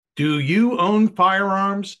Do you own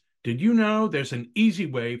firearms? Did you know there's an easy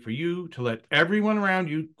way for you to let everyone around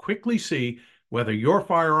you quickly see whether your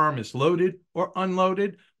firearm is loaded or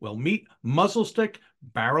unloaded? Well, meet muzzle stick,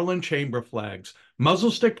 barrel, and chamber flags.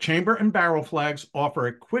 Muzzle stick, chamber, and barrel flags offer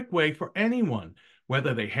a quick way for anyone,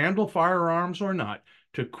 whether they handle firearms or not,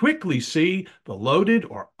 to quickly see the loaded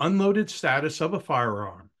or unloaded status of a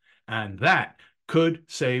firearm. And that could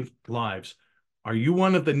save lives. Are you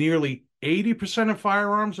one of the nearly 80% of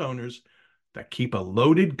firearms owners that keep a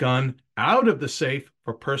loaded gun out of the safe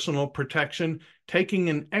for personal protection, taking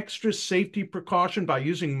an extra safety precaution by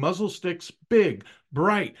using muzzle sticks? Big,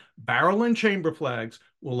 bright barrel and chamber flags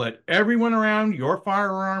will let everyone around your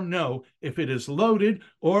firearm know if it is loaded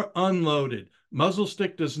or unloaded. Muzzle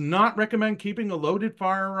stick does not recommend keeping a loaded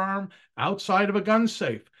firearm outside of a gun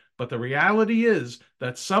safe, but the reality is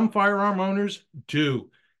that some firearm owners do.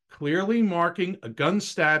 Clearly marking a gun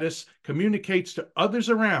status communicates to others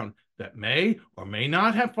around that may or may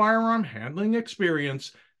not have firearm handling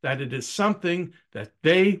experience that it is something that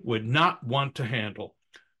they would not want to handle.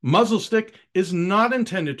 Muzzle stick is not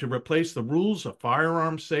intended to replace the rules of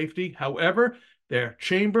firearm safety. However, their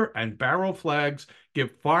chamber and barrel flags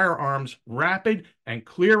give firearms rapid and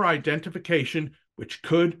clear identification, which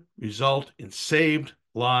could result in saved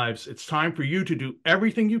lives. It's time for you to do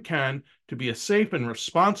everything you can to be a safe and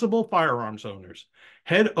responsible firearms owners.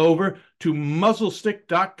 Head over to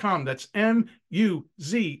muzzlestick.com. That's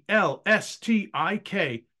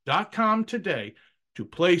MUZLSTIK.com today to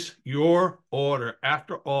place your order.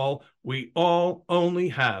 After all, we all only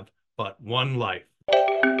have but one life.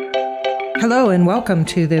 Hello and welcome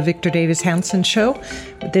to the Victor Davis Hanson Show.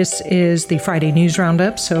 This is the Friday News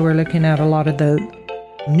Roundup, so we're looking at a lot of the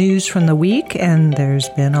news from the week, and there's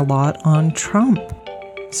been a lot on Trump.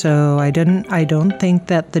 So I don't think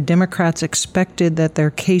that the Democrats expected that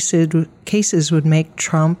their cases would make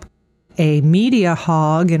Trump a media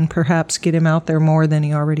hog and perhaps get him out there more than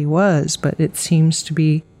he already was, but it seems to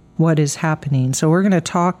be what is happening. So we're going to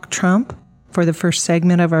talk Trump for the first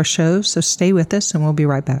segment of our show, so stay with us and we'll be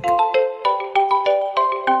right back.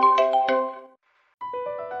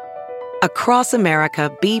 Across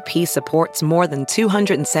America, BP supports more than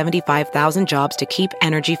 275,000 jobs to keep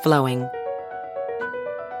energy flowing.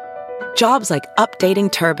 Jobs like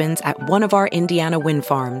updating turbines at one of our Indiana wind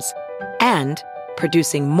farms and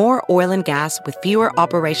producing more oil and gas with fewer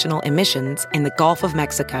operational emissions in the Gulf of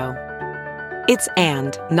Mexico. It's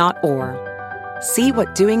and, not or. See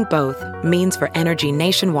what doing both means for energy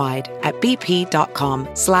nationwide at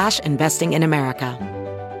bp.com/investing in America.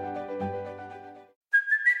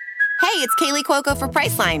 Hey, it's Kaylee Cuoco for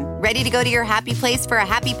Priceline. Ready to go to your happy place for a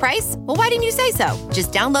happy price? Well, why didn't you say so?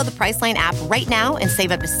 Just download the Priceline app right now and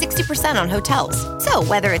save up to 60% on hotels. So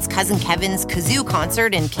whether it's Cousin Kevin's Kazoo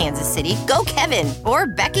Concert in Kansas City, go Kevin, or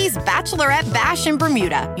Becky's Bachelorette Bash in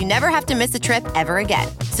Bermuda, you never have to miss a trip ever again.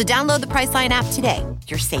 So download the Priceline app today.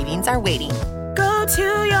 Your savings are waiting. Go to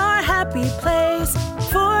your happy place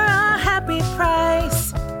for a happy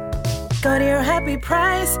price. Go to your happy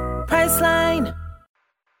price, Priceline.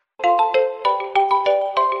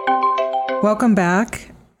 Welcome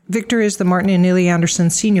back. Victor is the Martin and Neely Anderson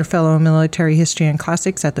Senior Fellow in Military History and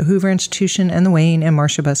Classics at the Hoover Institution and the Wayne and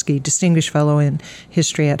Marcia Buskey Distinguished Fellow in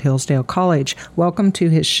History at Hillsdale College. Welcome to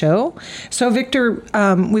his show. So, Victor,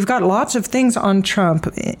 we've got lots of things on Trump.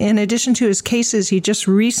 In addition to his cases, he just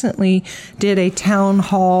recently did a town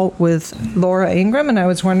hall with Laura Ingraham, and I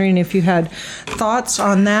was wondering if you had thoughts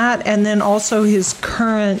on that, and then also his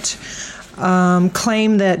current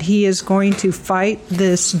claim that he is going to fight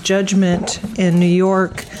this judgment in New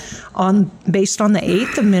York based on the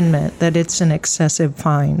Eighth Amendment, that it's an excessive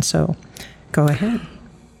fine. So go ahead.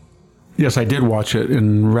 Yes, I did watch it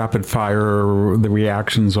in rapid fire. The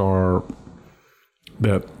reactions are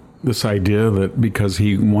that this idea that because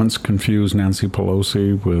he once confused Nancy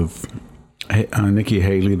Pelosi with Nikki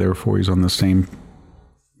Haley, therefore he's on the same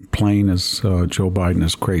plane as Joe Biden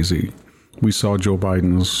is crazy. We saw Joe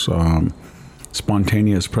Biden's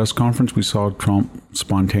spontaneous press conference. We saw Trump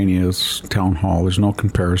spontaneous town hall. There's no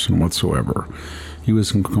comparison whatsoever. He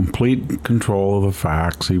was in complete control of the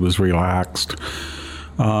facts. He was relaxed.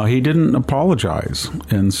 He didn't apologize.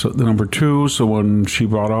 And so the number two, so when she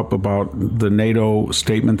brought up about the NATO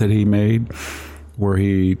statement that he made, where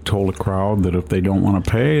he told a crowd that if they don't want to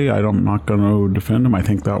pay, I'm not going to defend them. I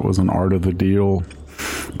think that was an art of the deal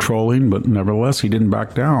trolling, but nevertheless, he didn't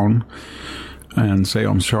back down and say,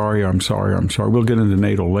 I'm sorry. We'll get into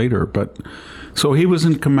NATO later. But so he was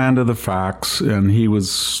in command of the facts, and he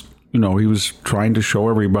was trying to show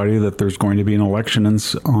everybody that there's going to be an election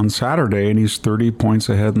on Saturday, and he's 30 points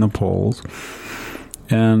ahead in the polls.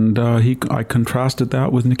 And I contrasted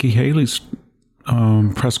that with Nikki Haley's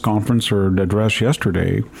press conference or address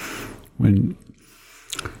yesterday when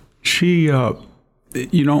she,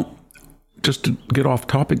 just to get off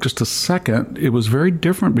topic just a second, it was very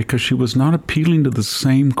different because she was not appealing to the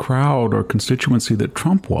same crowd or constituency that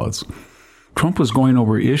Trump was. Trump was going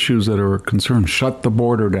over issues that are concerned. Shut the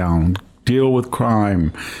border down, deal with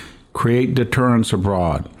crime, create deterrence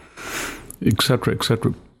abroad, et cetera,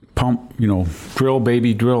 pump, drill,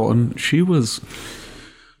 baby, drill. And she was,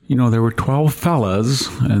 there were 12 fellas,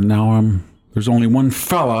 and now there's only one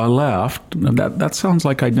fella left. That sounds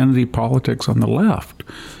like identity politics on the left.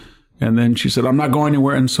 And then she said, I'm not going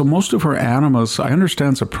anywhere. And so most of her animus, I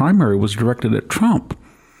understand the primary, was directed at Trump.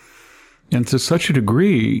 And to such a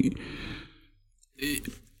degree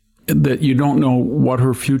that you don't know what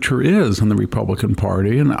her future is in the Republican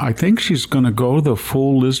Party. And I think she's going to go the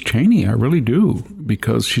full Liz Cheney. I really do,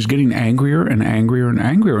 because she's getting angrier and angrier and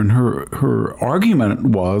angrier. And her argument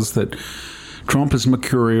was that Trump is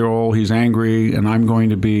mercurial, he's angry, and I'm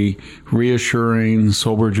going to be reassuring,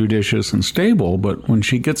 sober, judicious, and stable. But when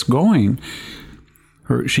she gets going,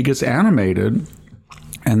 she gets animated,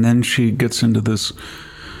 and then she gets into this,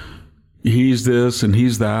 he's this, and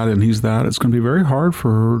he's that, and he's that. It's going to be very hard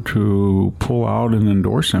for her to pull out and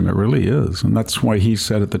endorse him. It really is. And that's why he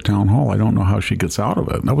said at the town hall, I don't know how she gets out of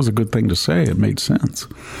it. That was a good thing to say. It made sense.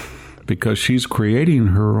 Because she's creating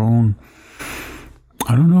her own,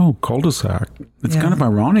 cul-de-sac. It's kind of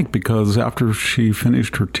ironic because after she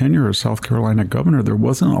finished her tenure as South Carolina governor, there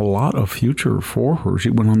wasn't a lot of future for her. She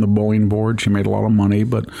went on the Boeing board. She made a lot of money,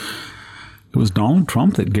 but it was Donald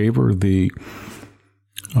Trump that gave her the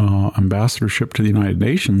ambassadorship to the United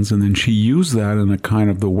Nations, and then she used that in a kind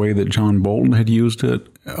of the way that John Bolton had used it,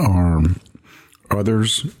 or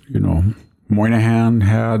others, Moynihan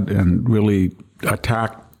had, and really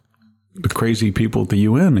attacked the crazy people at the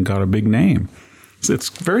UN and got a big name. It's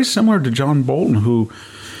very similar to John Bolton, who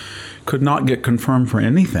could not get confirmed for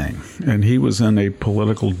anything. And he was in a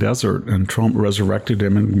political desert, and Trump resurrected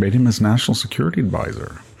him and made him his national security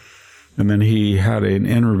advisor. And then he had an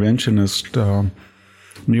interventionist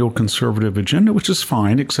neoconservative agenda, which is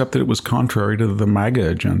fine, except that it was contrary to the MAGA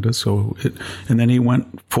agenda. And then he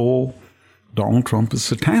went full Donald Trump is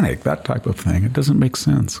satanic, that type of thing. It doesn't make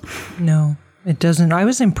sense. No. It doesn't. I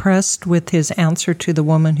was impressed with his answer to the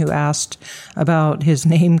woman who asked about his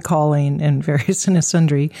name calling and various and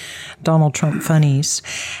sundry Donald Trump funnies.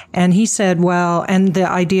 And he said, and the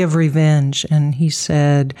idea of revenge. And he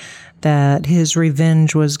said that his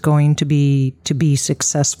revenge was going to be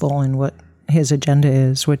successful in what his agenda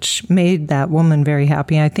is, which made that woman very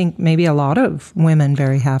happy. I think maybe a lot of women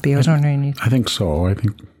very happy. I was wondering. I think so. I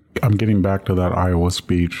think I'm getting back to that Iowa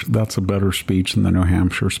speech. That's a better speech than the New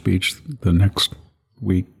Hampshire speech the next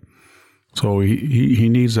week. So he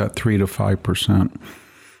needs that 3 to 5%.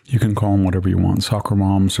 You can call them whatever you want. Soccer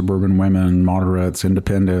moms, suburban women, moderates,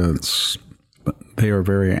 independents. But they are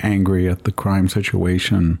very angry at the crime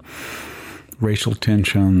situation, racial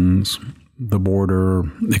tensions, the border,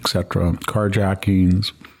 etc.,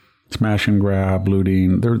 carjackings, smash and grab,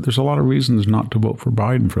 looting. There's a lot of reasons not to vote for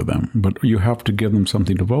Biden for them, but you have to give them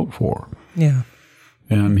something to vote for. Yeah.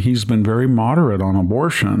 And he's been very moderate on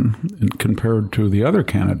abortion compared to the other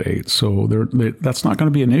candidates. So that's not going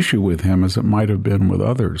to be an issue with him as it might have been with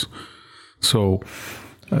others. So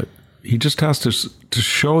he just has to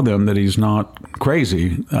show them that he's not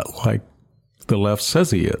crazy like the left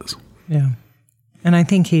says he is. Yeah. And I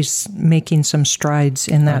think he's making some strides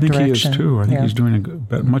in that direction. I think he is, too. I think he's doing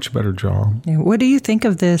a much better job. Yeah. What do you think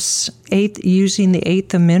of this using the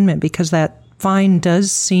Eighth Amendment? Because that fine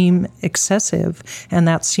does seem excessive, and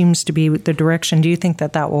that seems to be the direction. Do you think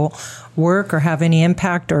that will work or have any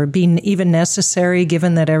impact or be even necessary,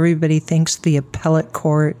 given that everybody thinks the appellate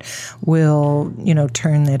court will,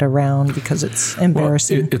 turn it around because it's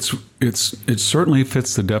embarrassing? Well, it certainly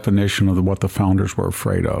fits the definition of what the founders were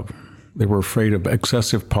afraid of. They were afraid of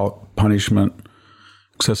excessive punishment,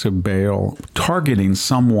 excessive bail, targeting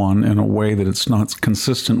someone in a way that it's not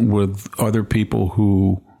consistent with other people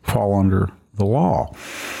who fall under the law.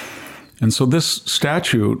 And so this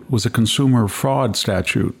statute was a consumer fraud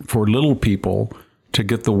statute for little people to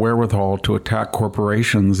get the wherewithal to attack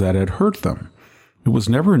corporations that had hurt them. It was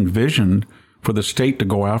never envisioned for the state to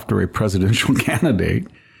go after a presidential candidate.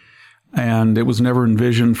 And it was never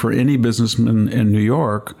envisioned for any businessman in New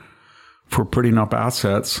York for putting up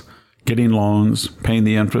assets, getting loans, paying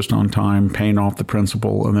the interest on time, paying off the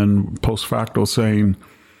principal, and then post facto saying,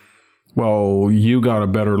 well, you got a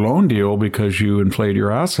better loan deal because you inflated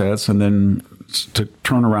your assets, and then to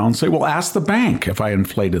turn around and say, well, ask the bank if I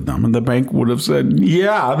inflated them. And the bank would have said,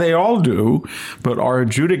 yeah, they all do. But our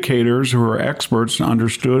adjudicators who are experts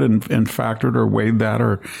understood and factored or weighed that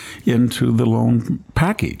or into the loan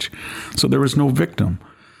package. So there was no victim.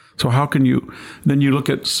 So how can you, then you look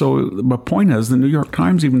at, so my point is, the New York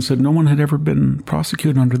Times even said no one had ever been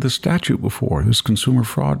prosecuted under this statute before, this consumer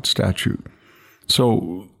fraud statute.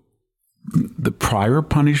 So the prior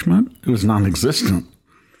punishment, it was non-existent.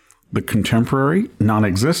 The contemporary,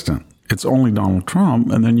 non-existent. It's only Donald Trump.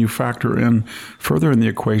 And then you factor in further in the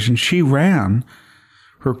equation, she ran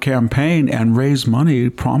her campaign and raised money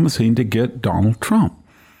promising to get Donald Trump.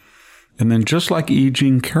 And then just like E.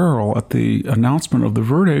 Jean Carroll at the announcement of the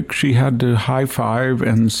verdict, she had to high five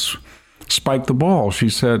and spike the ball. She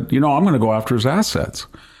said, I'm going to go after his assets.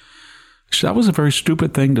 That was a very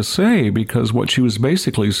stupid thing to say, because what she was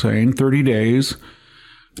basically saying, 30 days,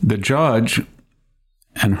 the judge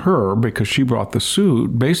and her, because she brought the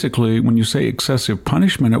suit, basically, when you say excessive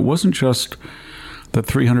punishment, it wasn't just the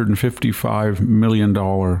 $355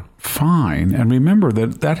 million fine. And remember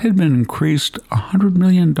that had been increased $100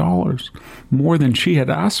 million more than she had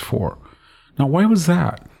asked for. Now, why was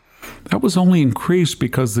that? That was only increased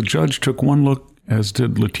because the judge took one look, as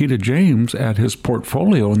did Letitia James, at his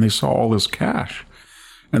portfolio, and they saw all this cash,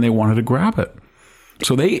 and they wanted to grab it.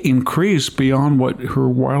 So they increased beyond what her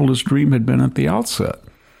wildest dream had been at the outset.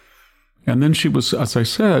 And then she was, as I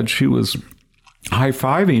said, she was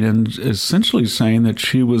high-fiving and essentially saying that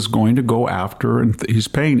she was going to go after, and he's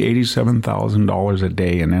paying $87,000 a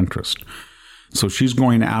day in interest. So she's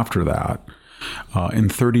going after that in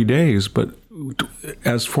 30 days. But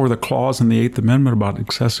as for the clause in the Eighth Amendment about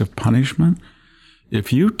excessive punishment,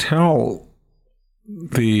 if you tell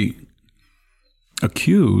the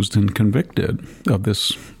accused and convicted of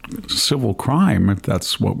this civil crime, if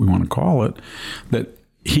that's what we want to call it, that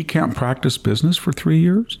he can't practice business for 3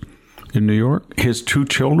 years in New York, his 2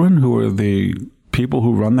 children, who are the people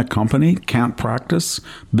who run the company, can't practice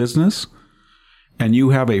business, and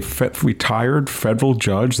you have a retired federal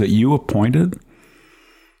judge that you appointed,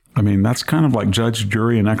 I mean, that's kind of like judge,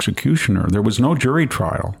 jury, and executioner. There was no jury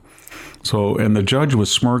trial. So, and the judge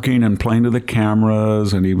was smirking and playing to the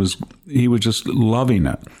cameras, and he was just loving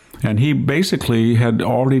it. And he basically had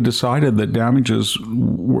already decided that damages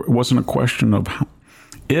wasn't a question of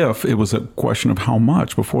if, it was a question of how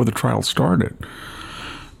much before the trial started.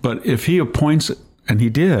 But if he appoints, and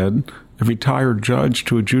he did, a retired judge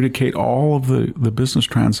to adjudicate all of the business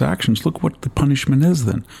transactions, look what the punishment is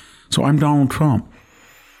then. So I'm Donald Trump,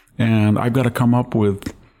 and I've got to come up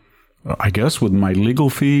with, I guess, with my legal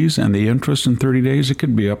fees and the interest in 30 days, it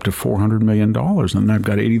could be up to $400 million. And I've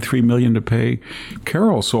got $83 million to pay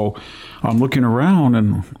Carol. So I'm looking around,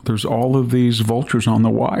 and there's all of these vultures on the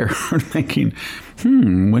wire thinking,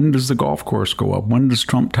 when does the golf course go up? When does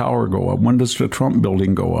Trump Tower go up? When does the Trump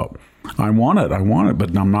building go up? I want it,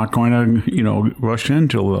 but I'm not going to, rush in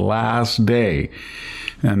till the last day.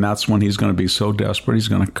 And that's when he's going to be so desperate, he's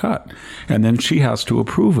going to cut. And then she has to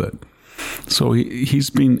approve it. So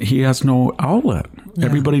he has no outlet. Yeah.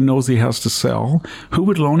 Everybody knows he has to sell. Who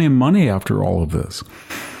would loan him money after all of this?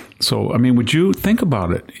 So, I mean, would you think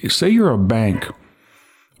about it? Say you're a bank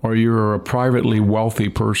or you're a privately wealthy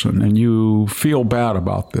person and you feel bad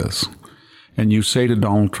about this. And you say to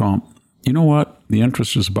Donald Trump, you know what? The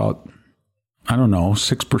interest is about,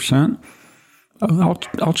 6%.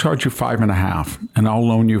 I'll charge you 5.5%, and I'll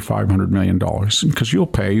loan you $500 million because you'll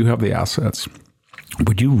pay. You have the assets.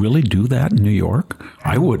 Would you really do that in New York?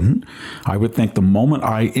 I wouldn't. I would think the moment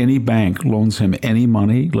any bank loans him any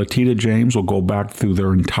money, Letitia James will go back through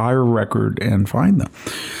their entire record and find them.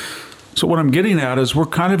 So what I'm getting at is we're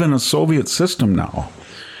kind of in a Soviet system now.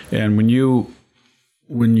 And when you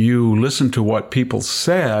listen to what people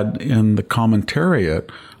said in the commentariat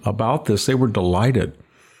about this, they were delighted.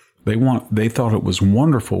 They thought it was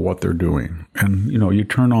wonderful what they're doing. And, you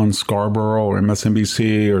turn on Scarborough or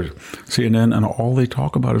MSNBC or CNN, and all they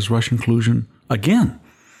talk about is Russian collusion again.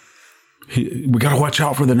 We got to watch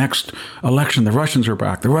out for the next election. The Russians are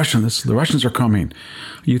back. The Russians are coming.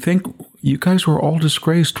 You think you guys were all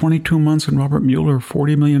disgraced? 22 months in Robert Mueller,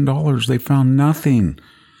 $40 million. They found nothing.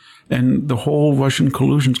 And the whole Russian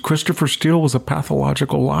collusion, Christopher Steele was a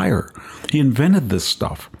pathological liar. He invented this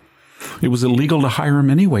stuff. It was illegal to hire him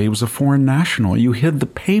anyway. He was a foreign national. You hid the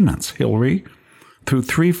payments, Hillary, through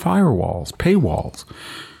 3 paywalls.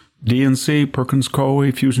 DNC, Perkins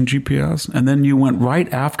Coie, Fusion GPS. And then you went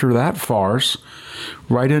right after that farce,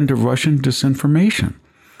 right into Russian disinformation.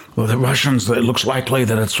 well, the Russians, it looks likely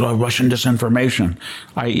that it's Russian disinformation,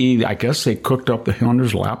 i.e., I guess they cooked up the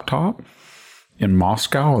Hitler's laptop in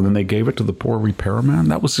Moscow and then they gave it to the poor repairman.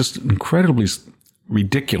 That was just incredibly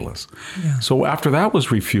ridiculous. Yeah. So after that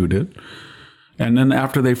was refuted, and then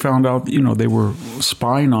after they found out, they were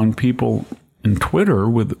spying on people in Twitter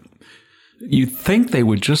you'd think they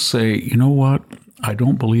would just say, you know what? I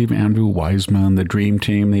don't believe Andrew Weissman, the Dream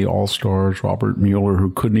Team, the All-Stars, Robert Mueller, who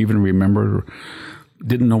couldn't even remember,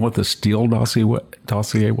 didn't know what the Steele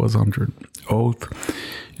dossier was under oath,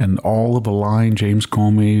 and all of the lying, James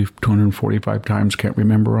Comey, 245 times, can't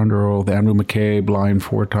remember under oath, Andrew McCabe, lying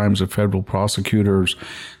 4 times to federal prosecutors.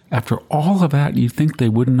 After all of that, you think they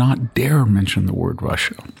would not dare mention the word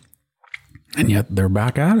Russia. And yet they're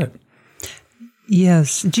back at it.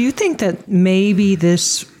 Yes. Do you think that maybe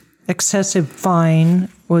this excessive fine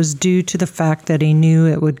was due to the fact that he knew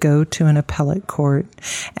it would go to an appellate court,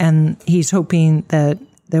 and he's hoping that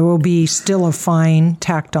there will be still a fine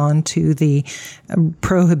tacked on to the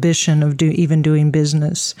prohibition of even doing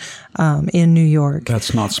business in New York?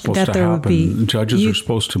 That's not supposed to happen. Judges are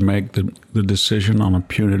supposed to make the decision on a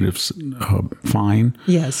punitive fine.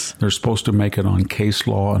 Yes. They're supposed to make it on case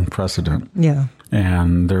law and precedent. Yeah.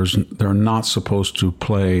 And they're not supposed to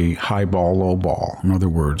play high ball, low ball. In other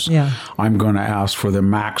words, I'm going to ask for the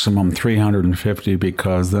maximum 350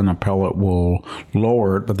 because then appellate will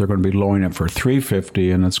lower it, but they're going to be lowering it for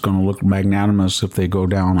 350, and it's going to look magnanimous if they go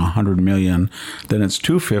down 100 million. Then it's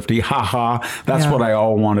 250. Ha ha! That's what I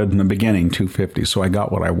all wanted in the beginning, 250. So I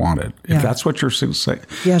got what I wanted. Yeah. If that's what you're saying,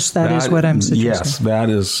 yes, that is what I'm suggesting. Yes, that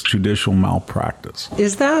is judicial malpractice.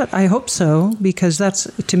 Is that? I hope so, because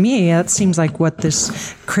to me that seems like what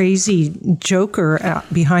this crazy joker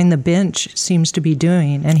behind the bench seems to be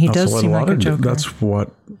doing, and he does seem like a joker. That's what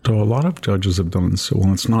a lot of judges have done in civil,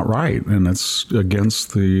 and it's not right, and it's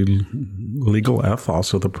against the legal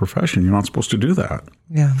ethos of the profession. You're not supposed to do that.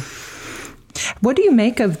 Yeah. What do you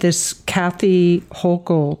make of this Kathy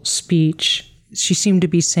Hochul speech? She seemed to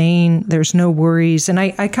be saying there's no worries. And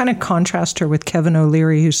I kind of contrast her with Kevin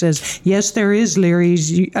O'Leary, who says, yes, there is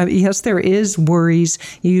yes, there is worries.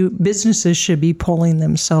 Businesses should be pulling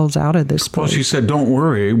themselves out of this place. Well, she said, don't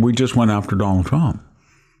worry. We just went after Donald Trump.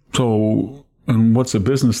 So, and what's the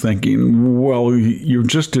business thinking? Well, you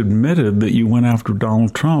just admitted that you went after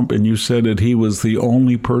Donald Trump, and you said that he was the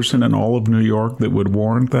only person in all of New York that would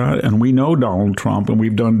warrant that. And we know Donald Trump, and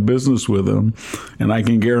we've done business with him. And I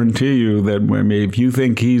can guarantee you that if you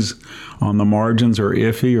think he's on the margins or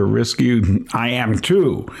iffy or risky, I am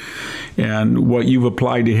too. And what you've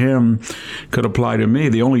applied to him could apply to me.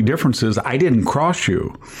 The only difference is I didn't cross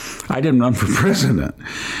you. I didn't run for president.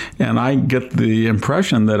 And I get the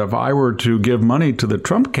impression that if I were to give money to the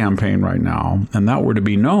Trump campaign right now, and that were to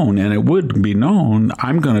be known, and it would be known,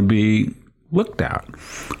 I'm going to be looked at.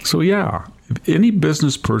 So yeah, if any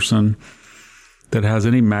business person that has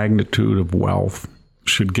any magnitude of wealth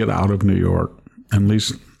should get out of New York, at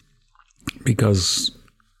least because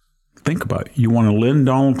think about it. You want to lend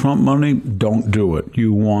Donald Trump money? Don't do it.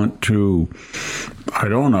 You want to,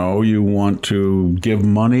 you want to give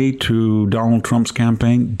money to Donald Trump's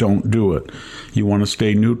campaign? Don't do it. You want to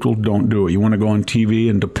stay neutral? Don't do it. You want to go on TV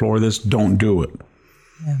and deplore this? Don't do it.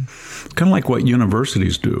 Yeah. Kind of like what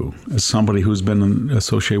universities do. As somebody who's been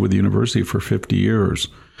associated with the university for 50 years,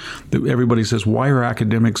 everybody says, why are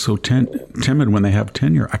academics so timid when they have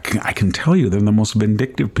tenure? I can tell you they're the most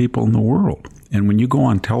vindictive people in the world. And when you go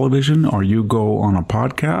on television or you go on a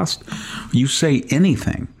podcast, you say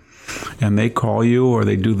anything, and they call you or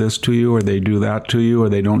they do this to you or they do that to you or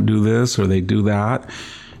they don't do this or they do that,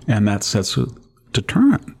 and that sets a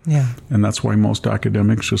deterrent. Yeah. And that's why most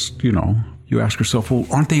academics just, you ask yourself, well,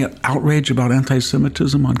 aren't they outraged about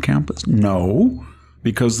anti-Semitism on campus? No,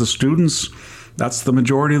 because the students, that's the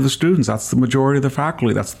majority of the students, that's the majority of the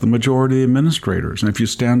faculty, that's the majority of the administrators. And if you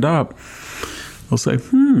stand up, they'll say,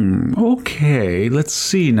 okay, let's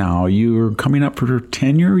see now. You're coming up for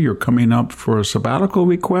tenure. You're coming up for a sabbatical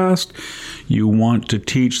request. You want to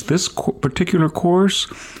teach this particular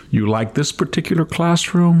course. You like this particular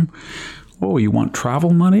classroom. Oh, you want travel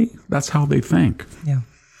money? That's how they think. Yeah.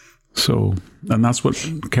 So, and that's what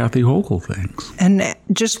Kathy Hochul thinks. And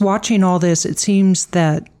just watching all this, it seems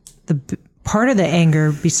that the part of the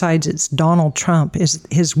anger, besides it's Donald Trump, is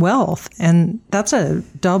his wealth. And that's a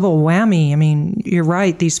double whammy. I mean, you're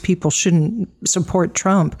right. These people shouldn't support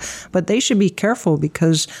Trump, but they should be careful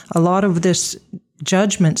because a lot of this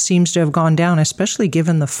judgment seems to have gone down, especially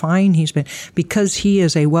given the fine he's been, because he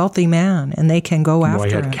is a wealthy man and they can go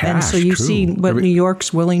after him. Cash, and so you see what New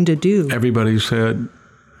York's willing to do. Everybody said,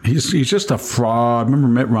 He's just a fraud. Remember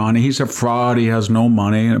Mitt Romney? He's a fraud. He has no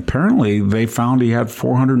money. And apparently, they found he had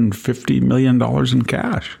 $450 million in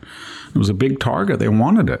cash. It was a big target. They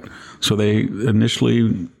wanted it. So they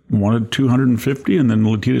initially wanted 250, and then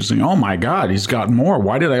Letitia saying, "Oh my God, he's got more.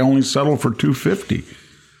 Why did I only settle for 250?"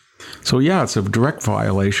 So yeah, it's a direct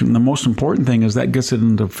violation. The most important thing is that gets it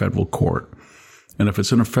into federal court. And if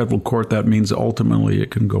it's in a federal court, that means ultimately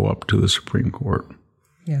it can go up to the Supreme Court.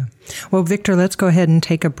 Yeah. Well, Victor, let's go ahead and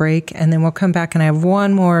take a break, and then we'll come back, and I have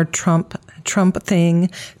one more Trump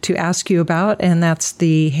thing to ask you about, and that's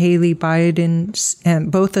the Haley Biden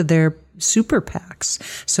and both of their super PACs.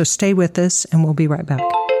 So stay with us, and we'll be right back.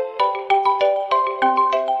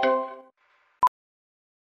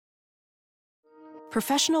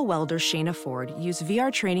 Professional welder Shayna Ford used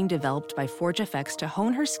VR training developed by ForgeFX to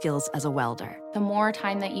hone her skills as a welder. The more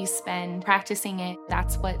time that you spend practicing it,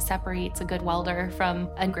 that's what separates a good welder from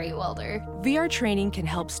a great welder. VR training can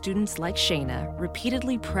help students like Shayna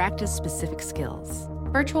repeatedly practice specific skills.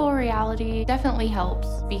 Virtual reality definitely helps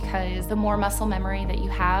because the more muscle memory that you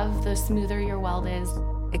have, the smoother your weld is.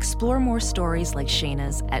 Explore more stories like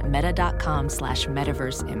Shayna's at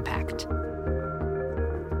meta.com/metaverseimpact.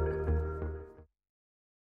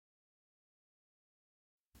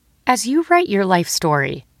 As you write your life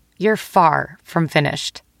story, you're far from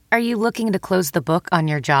finished. Are you looking to close the book on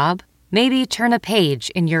your job? Maybe turn a page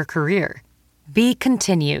in your career? Be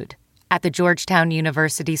continued at the Georgetown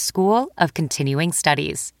University School of Continuing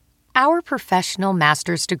Studies. Our professional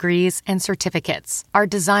master's degrees and certificates are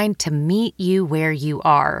designed to meet you where you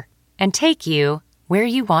are and take you where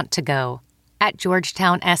you want to go. At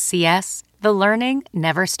Georgetown SCS, the learning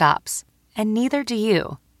never stops, and neither do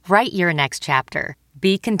you. Write your next chapter.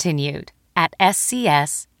 Be continued at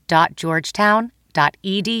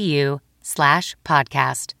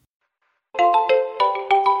scs.georgetown.edu/podcast.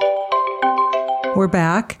 We're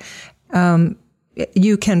back.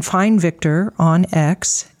 You can find Victor on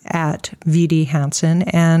X at VD Hansen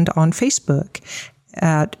and on Facebook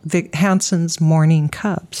at Hansen's Morning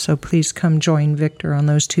Cup. So please come join Victor on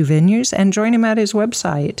those two venues and join him at his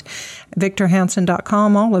website,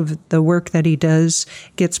 victorhansen.com. All of the work that he does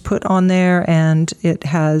gets put on there, and it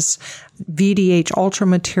has VDH Ultra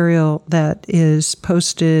material that is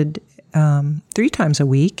posted 3 times a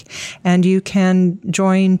week, and you can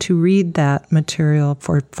join to read that material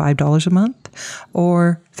for $5 a month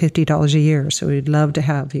or $50 a year. So we'd love to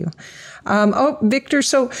have you. Victor,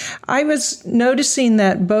 so I was noticing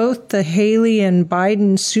that both the Haley and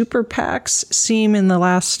Biden super PACs seem in the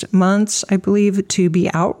last months, I believe, to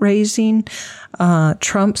be outraising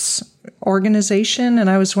Trump's organization.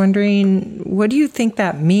 And I was wondering, what do you think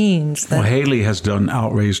that means? Well, Haley has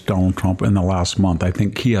outraised Donald Trump in the last month. I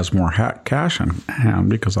think he has more cash on hand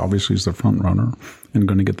because obviously he's the front runner and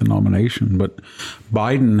going to get the nomination. But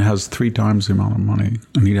Biden has 3 times the amount of money,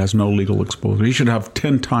 and he has no legal exposure. He should have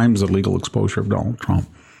 10 times the legal exposure of Donald Trump,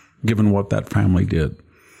 given what that family did.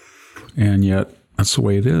 And yet, that's the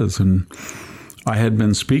way it is. And I had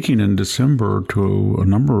been speaking in December to a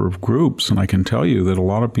number of groups, and I can tell you that a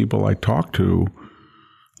lot of people I talked to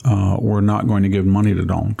were not going to give money to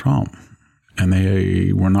Donald Trump. And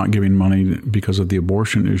they were not giving money because of the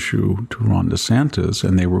abortion issue to Ron DeSantis,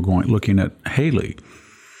 and they were looking at Haley.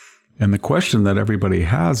 And the question that everybody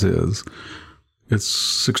has is, it's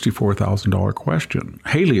 $64,000 question.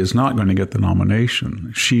 Haley is not going to get the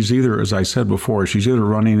nomination. She's either, as I said before, she's either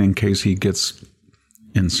running in case he gets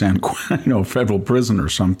in federal prison or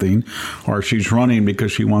something, or she's running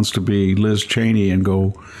because she wants to be Liz Cheney and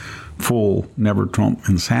go full never Trump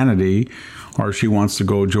insanity, or she wants to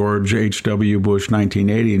go George H.W. Bush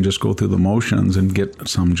 1980 and just go through the motions and get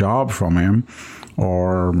some job from him,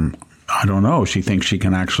 or I don't know, she thinks she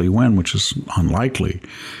can actually win, which is unlikely.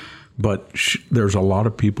 But there's a lot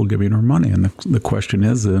of people giving her money, and the question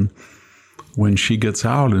is then, when she gets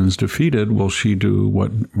out and is defeated, will she do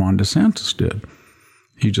what Ron DeSantis did?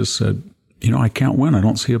 He just said, I can't win. I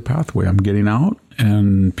don't see a pathway. I'm getting out,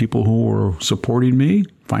 and people who are supporting me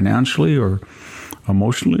financially or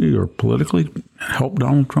emotionally or politically help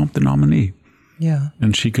Donald Trump, the nominee. Yeah.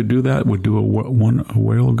 And she could do that, would do a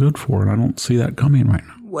whale of good for her. And I don't see that coming right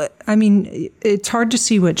now. It's hard to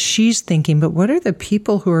see what she's thinking, but what are the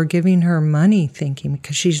people who are giving her money thinking?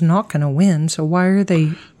 Because she's not going to win. So why are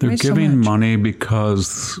they? They're giving money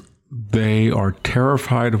because they are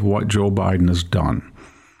terrified of what Joe Biden has done.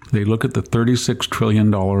 They look at the $36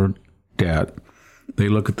 trillion debt. They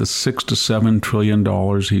look at the $6 to $7 trillion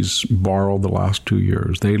he's borrowed the last 2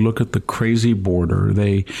 years. They look at the crazy border.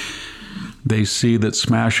 They see that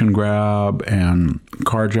smash and grab and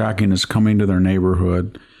carjacking is coming to their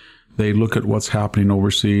neighborhood. They look at what's happening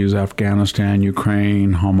overseas, Afghanistan,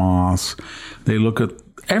 Ukraine, Hamas. They look at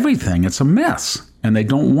everything. It's a mess, and they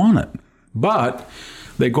don't want it. But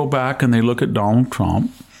they go back and they look at Donald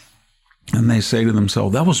Trump, and they say to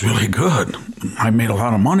themselves, that was really good. I made a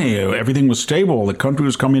lot of money. Everything was stable. The country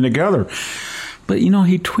was coming together. But, he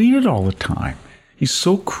tweeted all the time. He's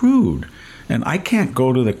so crude. And I can't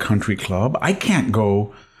go to the country club. I can't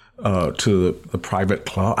go to the private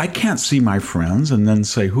club. I can't see my friends and then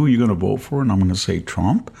say, who are you going to vote for? And I'm going to say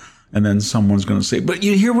Trump. And then someone's going to say, but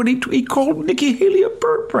you hear what he called Nikki Haley a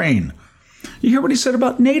bird brain. You hear what he said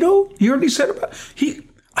about NATO? You hear what he said about...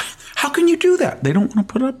 How can you do that? They don't want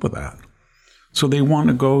to put up with that. So they want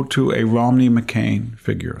to go to a Romney-McCain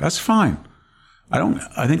figure. That's fine.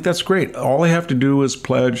 I think that's great. All they have to do is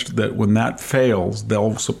pledge that when that fails,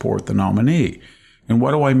 they'll support the nominee. And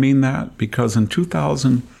what do I mean that? Because in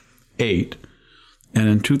 2008 and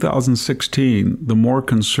in 2016, the more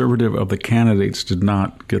conservative of the candidates did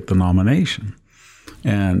not get the nomination.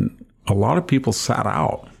 And a lot of people sat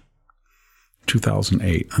out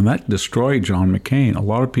 2008, and that destroyed John McCain. A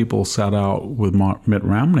lot of people sat out with Mitt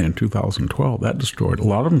Romney in 2012. That destroyed. A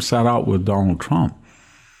lot of them sat out with Donald Trump.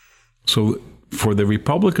 So for the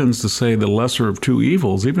Republicans to say the lesser of two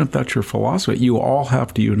evils, even if that's your philosophy, you all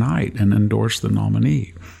have to unite and endorse the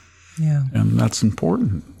nominee. Yeah. And that's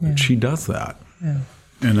important. Yeah. She does that. Yeah.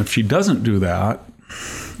 And if she doesn't do that,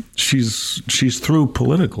 she's through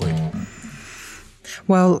politically.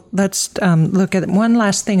 Well, let's look at one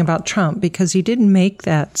last thing about Trump, because he didn't make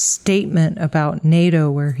that statement about NATO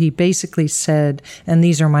where he basically said, and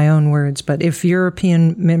these are my own words, but if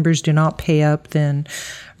European members do not pay up, then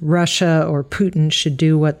Russia or Putin should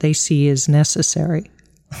do what they see as necessary.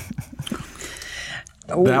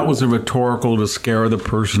 That was a rhetorical to scare the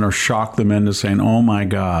person or shock them into saying, oh my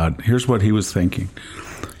God, here's what he was thinking.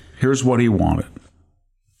 Here's what he wanted.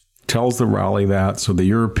 Tells the rally that, so the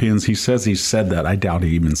Europeans, he says he said that. I doubt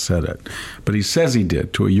he even said it. But he says he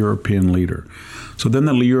did to a European leader. So then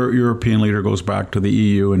the European leader goes back to the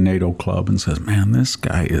EU and NATO club and says, man, this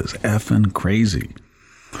guy is effing crazy.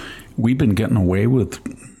 We've been getting away with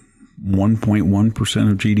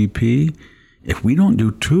 1.1% of GDP. If we don't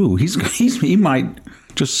do 2%, he might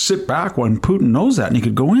just sit back when Putin knows that and he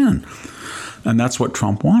could go in. And that's what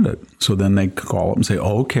Trump wanted. So then they call up and say,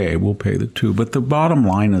 okay, we'll pay the 2%. But the bottom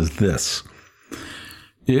line is this.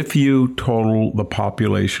 If you total the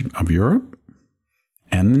population of Europe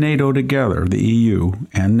and NATO together, the EU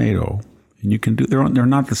and NATO, and you can do, they're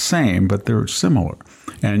not the same, but they're similar.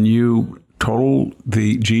 And you total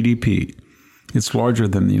the GDP, it's larger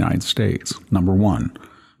than the United States, number one.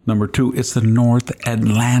 Number two, it's the North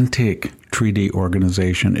Atlantic Treaty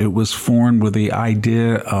Organization. It was formed with the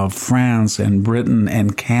idea of France and Britain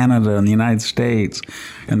and Canada and the United States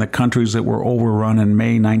and the countries that were overrun in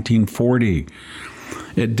May 1940.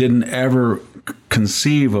 It didn't ever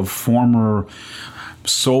conceive of former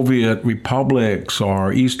Soviet republics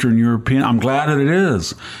or Eastern European. I'm glad that it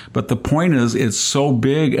is. But the point is, it's so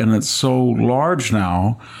big and it's so large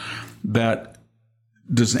now that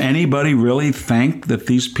does anybody really think that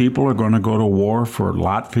these people are going to go to war for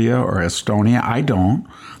Latvia or Estonia? I don't.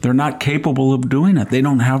 They're not capable of doing it. They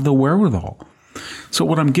don't have the wherewithal. So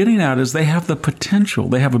what I'm getting at is they have the potential.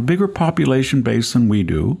 They have a bigger population base than we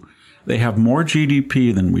do. They have more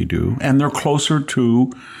GDP than we do. And they're closer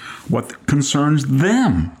to what concerns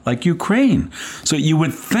them, like Ukraine. So you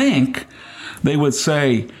would think they would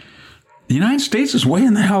say, the United States is way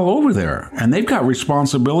in the hell over there, and they've got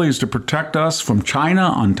responsibilities to protect us from China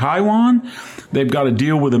on Taiwan. They've got to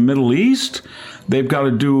deal with the Middle East. They've got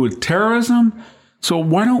to do with terrorism. So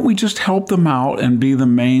why don't we just help them out and be the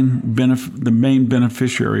main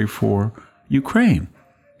beneficiary for Ukraine?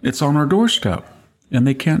 It's on our doorstep, and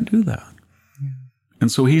they can't do that. And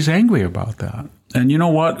so he's angry about that. And you know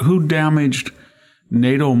what? Who damaged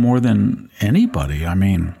NATO more than anybody? I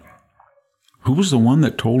mean, who was the one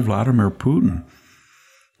that told Vladimir Putin,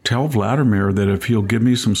 tell Vladimir that if he'll give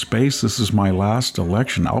me some space, this is my last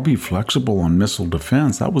election, I'll be flexible on missile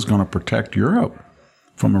defense. That was going to protect Europe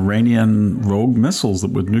from Iranian rogue missiles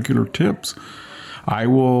with nuclear tips. I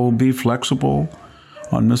will be flexible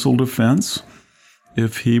on missile defense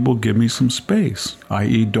if he will give me some space,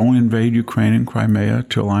 i.e. don't invade Ukraine and Crimea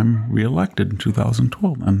till I'm reelected in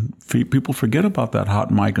 2012. And people forget about that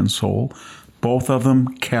hot mic and Seoul. Both of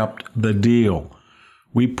them kept the deal.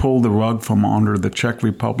 We pulled the rug from under the Czech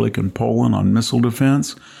Republic and Poland on missile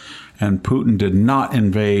defense, and Putin did not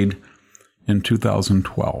invade in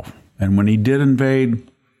 2012. And when he did invade,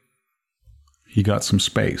 he got some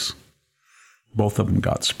space. Both of them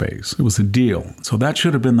got space. It was a deal. So that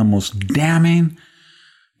should have been the most damning,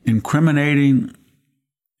 incriminating,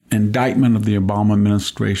 indictment of the Obama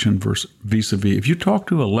administration vis-a-vis. If you talk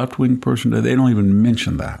to a left-wing person, they don't even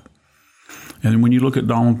mention that. And when you look at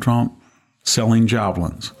Donald Trump selling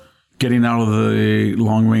javelins, getting out of the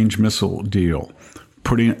long-range missile deal,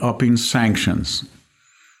 upping sanctions,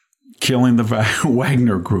 killing the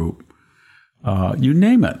Wagner Group, you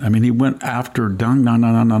name it. I mean, he went after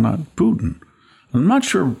Putin. I'm not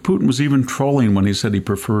sure Putin was even trolling when he said he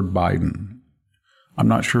preferred Biden. I'm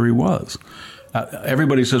not sure he was.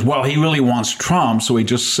 Everybody says, well, he really wants Trump, so he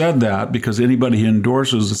just said that because anybody he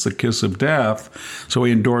endorses, it's a kiss of death. So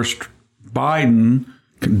he endorsed Biden,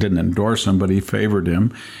 didn't endorse him, but he favored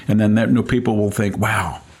him. And then people will think,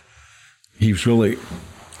 wow,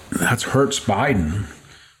 that hurts Biden.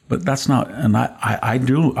 But that's not, and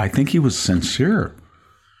I think he was sincere.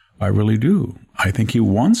 I really do. I think he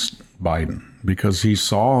wants Biden because he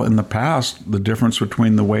saw in the past the difference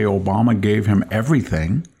between the way Obama gave him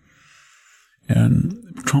everything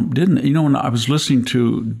and Trump didn't. You know, when I was listening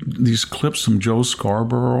to these clips from Joe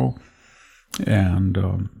Scarborough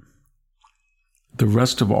and the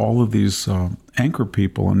rest of all of these anchor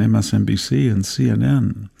people on MSNBC and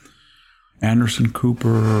CNN, Anderson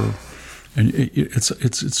Cooper, and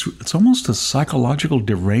it's almost a psychological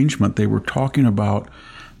derangement. They were talking about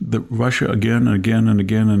Russia again and again and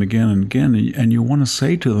again and again and again, and you want to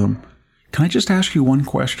say to them, can I just ask you one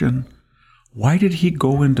question? Why did he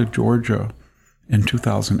go into Georgia in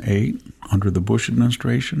 2008 under the Bush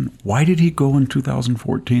administration? Why did he go in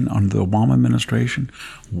 2014 under the Obama administration?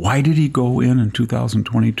 Why did he go in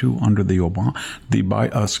 2022 under the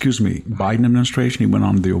Biden administration? He went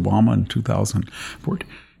on the Obama in 2014,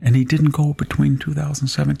 and he didn't go between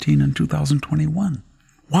 2017 and 2021.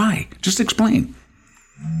 Why? Just explain.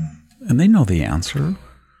 And they know the answer.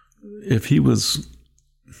 If he was,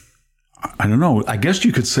 I don't know, I guess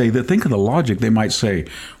you could say that, think of the logic. They might say,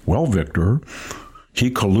 well, Victor,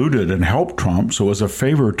 he colluded and helped Trump, so as a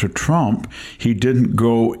favor to Trump, he didn't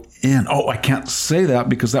go in. Oh, I can't say that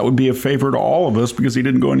because that would be a favor to all of us because he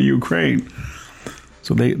didn't go into Ukraine.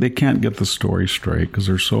 So they can't get the story straight because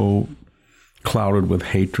they're so clouded with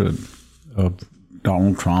hatred of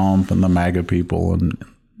Donald Trump and the MAGA people and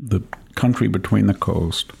the country between the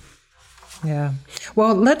coast. Yeah.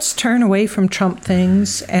 Well, let's turn away from Trump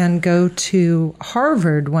things and go to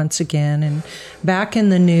Harvard once again. And back in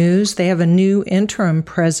the news, they have a new interim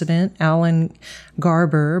president, Alan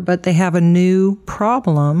Garber, but they have a new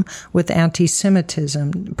problem with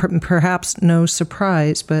anti-Semitism. Perhaps no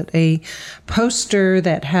surprise, but a poster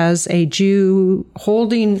that has a Jew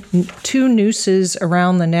holding two nooses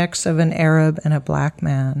around the necks of an Arab and a black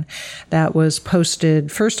man. That was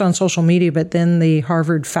posted first on social media, but then the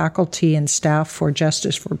Harvard faculty and staff for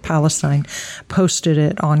Justice for Palestine posted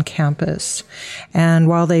it on campus. And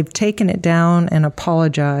while they've taken it down and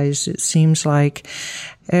apologized, it seems like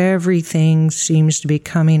everything seems to be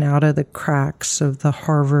coming out of the cracks of the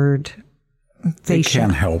Harvard They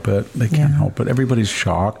can't help it. They can't help it. Everybody's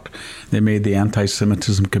shocked. They made the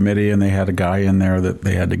anti-Semitism committee, and they had a guy in there that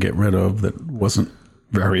they had to get rid of that wasn't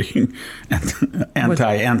very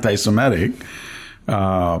anti-Semitic.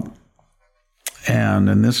 And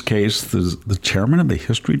in this case, the chairman of the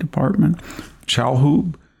history department,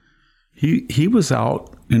 Chalhoub, he was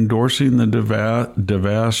out endorsing the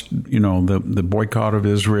the boycott of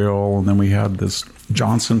Israel. And then we had this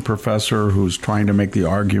Johnson professor who's trying to make the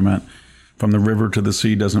argument from the river to the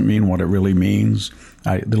sea doesn't mean what it really means.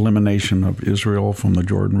 The elimination of Israel from the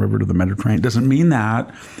Jordan River to the Mediterranean doesn't mean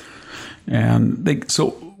that. And so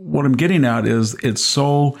what I'm getting at is it's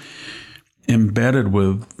so embedded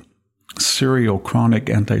with serial chronic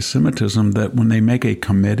anti-Semitism that when they make a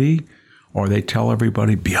committee or they tell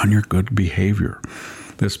everybody, be on your good behavior,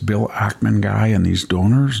 this Bill Ackman guy and these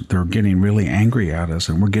donors, they're getting really angry at us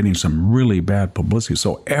and we're getting some really bad publicity.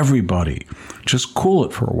 So everybody just cool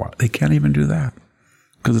it for a while. They can't even do that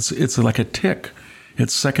because it's like a tick.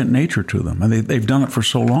 It's second nature to them. And they've done it for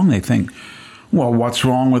so long, they think, well, what's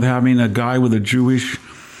wrong with having a guy with a Jewish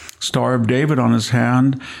Star of David on his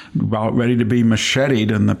hand about ready to be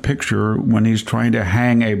macheted in the picture when he's trying to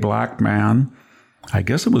hang a black man? I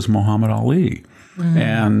guess it was Muhammad Ali.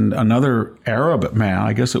 And another Arab man,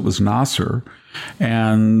 I guess it was Nasser,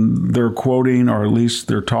 and they're quoting, or at least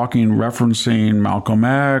they're referencing Malcolm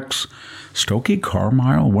X, Stokely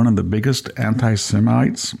Carmichael, one of the biggest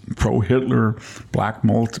anti-Semites, pro-Hitler, black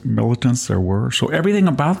militants there were. So everything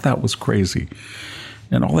about that was crazy.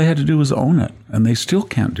 And all they had to do was own it, and they still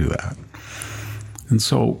can't do that. And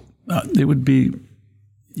so it would be,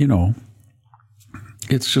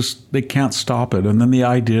 it's just, they can't stop it. And then the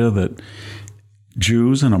idea that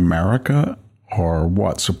Jews in America are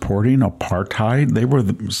supporting apartheid. They were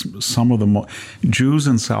some of the Jews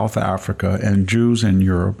in South Africa and Jews in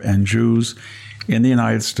Europe and Jews in the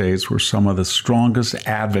United States were some of the strongest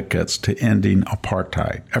advocates to ending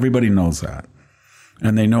apartheid. Everybody knows that.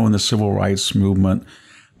 And they know in the civil rights movement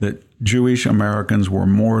that Jewish Americans were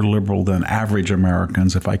more liberal than average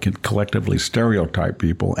Americans, if I could collectively stereotype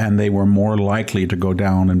people, and they were more likely to go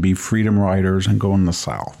down and be freedom riders and go in the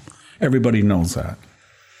South. Everybody knows that.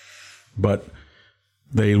 But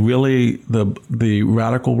they really, the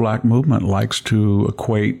radical black movement likes to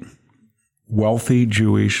equate wealthy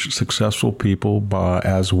Jewish successful people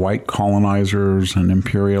as white colonizers and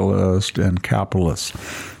imperialists and capitalists.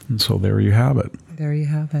 And so there you have it. There you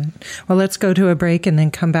have it. Well, let's go to a break and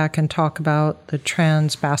then come back and talk about the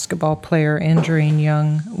trans basketball player injuring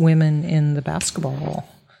young women in a basketball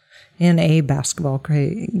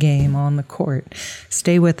game on the court.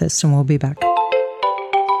 Stay with us and we'll be back.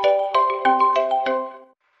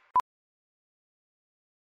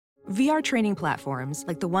 VR training platforms,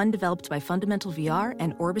 like the one developed by Fundamental VR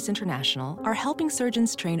and Orbis International, are helping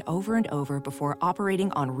surgeons train over and over before operating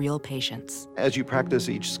on real patients. As you practice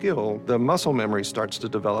each skill, the muscle memory starts to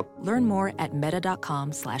develop. Learn more at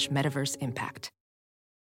meta.com/metaverseimpact.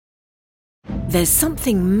 There's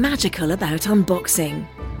something magical about unboxing.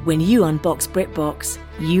 When you unbox BritBox,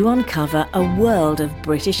 you uncover a world of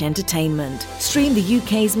British entertainment. Stream the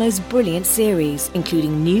UK's most brilliant series,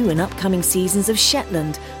 including new and upcoming seasons of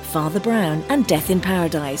Shetland, Father Brown, and Death in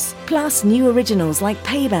Paradise. Plus new originals like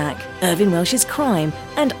Payback, Irving Welsh's Crime,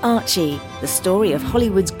 and Archie, the story of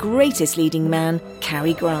Hollywood's greatest leading man,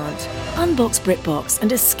 Cary Grant. Unbox BritBox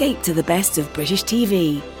and escape to the best of British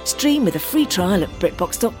TV. Stream with a free trial at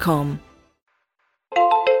BritBox.com.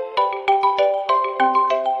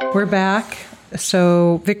 We're back.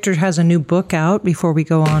 So Victor has a new book out before we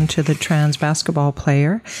go on to the trans basketball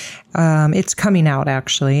player. It's coming out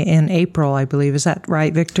actually in April, I believe. Is that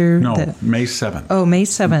right, Victor? No, May 7th. Oh, May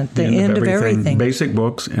 7th, the end of everything. Basic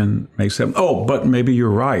books in May 7th. Oh, but maybe you're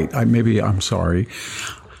right. I'm sorry.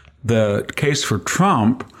 The case for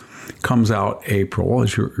Trump comes out April,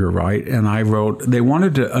 as you're right. And they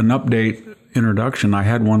wanted an update introduction. I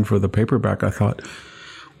had one for the paperback. I thought,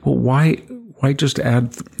 well, why just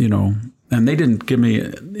add, and they didn't give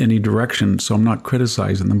me any direction, so I'm not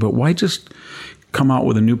criticizing them, but why just come out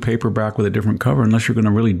with a new paperback with a different cover unless you're going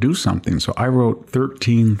to really do something? So I wrote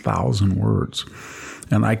 13,000 words,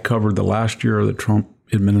 and I covered the last year of the Trump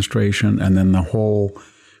administration and then the whole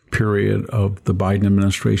period of the Biden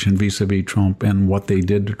administration vis-a-vis Trump and what they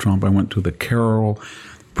did to Trump. I went to the Carroll,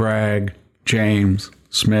 Bragg, James,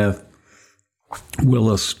 Smith,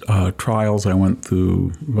 Willis trials. I went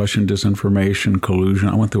through Russian disinformation, collusion.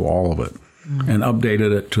 I went through all of it and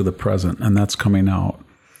updated it to the present, and that's coming out.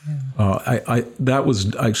 That was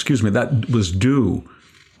due.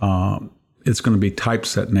 It's going to be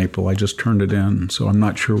typeset in April. I just turned it in, so I'm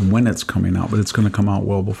not sure when it's coming out, but it's going to come out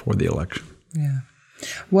well before the election. Yeah.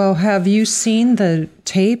 Well, have you seen the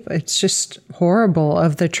tape? It's just horrible,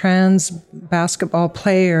 of the trans basketball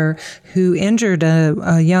player who injured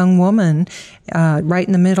a young woman right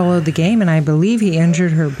in the middle of the game, and I believe he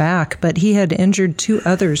injured her back, but he had injured two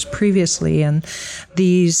others previously. And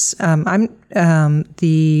these, I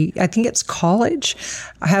think it's college,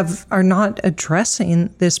 are not addressing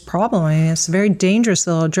this problem. I mean, it's very dangerous.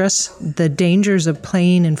 They'll address the dangers of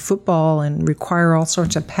playing in football and require all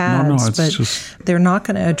sorts of pads, but they're not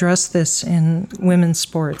going to address this in women's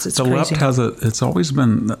sports. It's crazy. The left it's always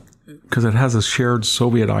been, because it has a shared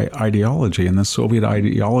Soviet ideology, and the Soviet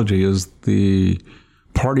ideology is the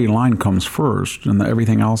party line comes first, and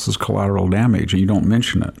everything else is collateral damage, and you don't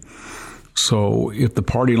mention it. So if the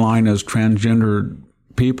party line is transgendered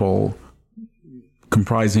people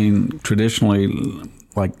comprising traditionally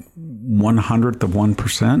like 1/100 of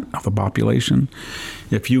 1% of the population,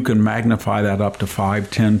 if you can magnify that up to 5,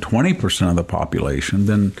 10, 20% of the population,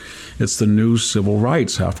 then it's the new civil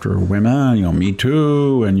rights after women, Me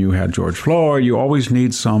Too, and you had George Floyd. You always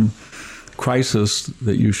need some crisis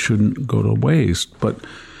that you shouldn't go to waste. But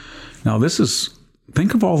now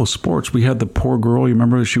think of all the sports. We had the poor girl, you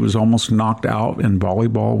remember, she was almost knocked out in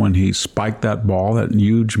volleyball when he spiked that ball, that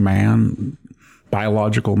huge man,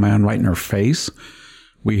 biological man, right in her face.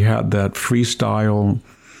 We had that freestyle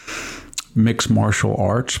mixed martial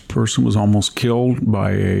arts person was almost killed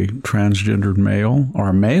by a transgendered male or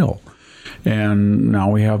a male. And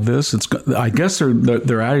now we have this. I guess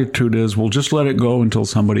their attitude is, we'll just let it go until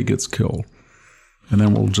somebody gets killed. And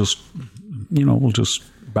then we'll just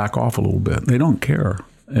back off a little bit. They don't care.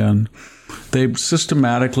 And they've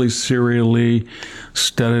systematically, serially,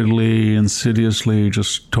 steadily, insidiously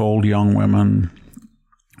just told young women,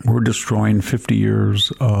 we're destroying 50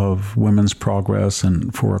 years of women's progress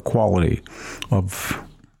and for equality of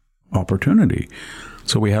opportunity.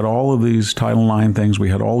 So we had all of these Title IX things, we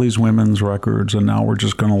had all these women's records, and now we're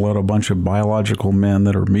just going to let a bunch of biological men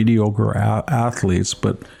that are mediocre athletes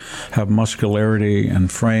but have muscularity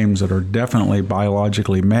and frames that are definitely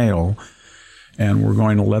biologically male, and we're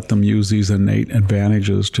going to let them use these innate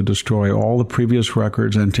advantages to destroy all the previous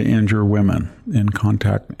records and to injure women in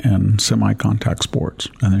contact and semi-contact sports.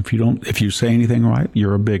 And if you say anything right,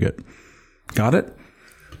 you're a bigot. Got it?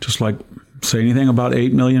 Just like say anything about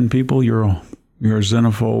 8 million people, you're a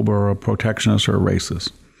xenophobe or a protectionist or a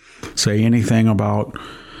racist. Say anything about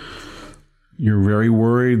you're very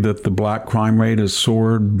worried that the black crime rate has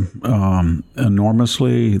soared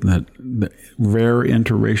enormously, that rare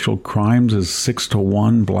interracial crimes is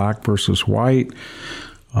 6-to-1, black versus white.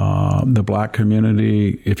 The black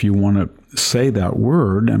community, if you want to say that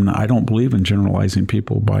word, and I don't believe in generalizing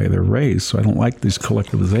people by their race, so I don't like these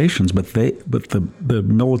collectivizations, but the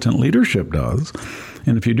militant leadership does.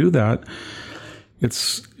 And if you do that,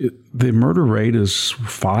 the murder rate is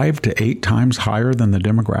 5 to 8 times higher than the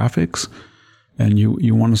demographics. And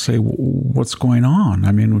you want to say, what's going on?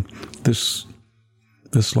 I mean, this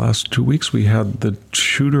last 2 weeks we had the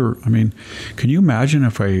shooter. I mean, can you imagine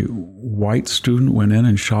if a white student went in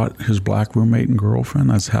and shot his black roommate and girlfriend?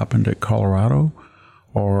 That's happened at Colorado.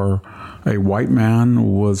 Or a white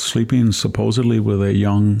man was sleeping supposedly with a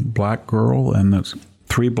young black girl, and that's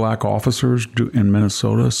 3 black officers in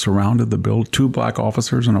Minnesota surrounded the building, 2 black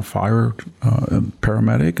officers and a fire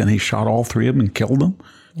paramedic, and he shot all 3 of them and killed them.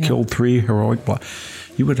 Yeah. Killed 3 heroic black.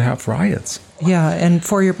 You would have riots. Yeah, and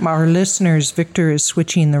for our listeners, Victor is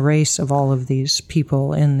switching the race of all of these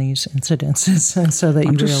people in these incidences, and so that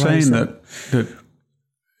I'm just saying that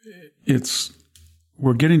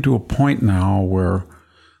we're getting to a point now where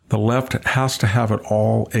the left has to have it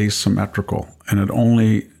all asymmetrical, and it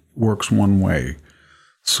only works one way.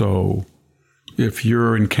 So if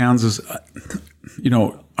you're in Kansas,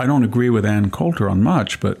 I don't agree with Ann Coulter on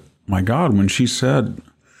much, but my God, when she said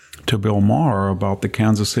to Bill Maher about the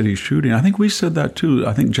Kansas City shooting, I think we said that too.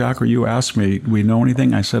 I think, Jack, or you asked me, do we know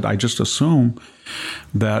anything? I said, I just assume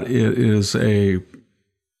that it is a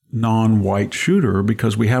non-white shooter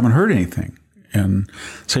because we haven't heard anything. And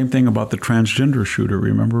same thing about the transgender shooter,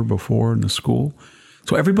 remember, before in the school?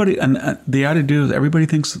 So everybody, and the attitude is everybody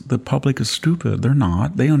thinks the public is stupid. They're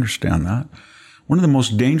not. They understand that. One of the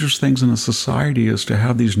most dangerous things in a society is to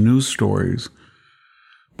have these news stories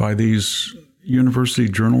by these university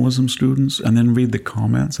journalism students and then read the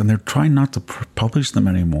comments, and they're trying not to publish them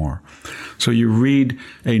anymore. So you read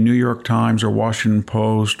a New York Times or Washington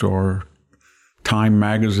Post or Time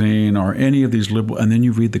Magazine or any of these liberal, and then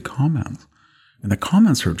you read the comments. And the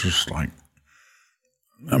comments are just like,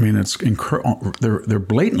 I mean, they're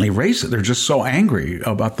blatantly racist. They're just so angry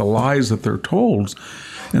about the lies that they're told.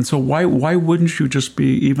 And so why wouldn't you just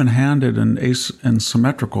be even-handed and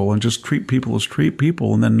symmetrical and just treat people as treat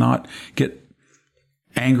people and then not get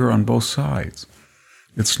anger on both sides?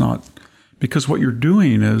 It's not, because what you're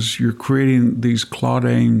doing is you're creating these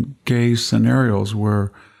Claudine Gay scenarios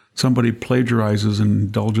where somebody plagiarizes and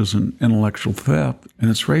indulges in intellectual theft,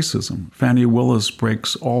 and it's racism. Fannie Willis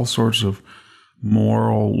breaks all sorts of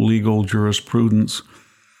moral, legal jurisprudence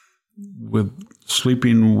with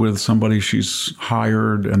sleeping with somebody she's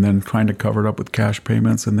hired and then trying to cover it up with cash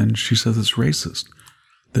payments, and then she says it's racist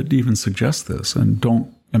that even suggests this, and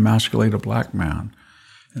don't emasculate a black man.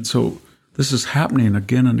 And so this is happening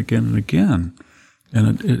again and again and again,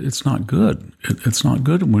 and it's not good. It's not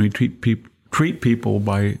good when we treat people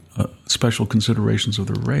by special considerations of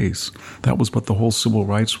their race. That was what the whole civil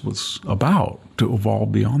rights was about, to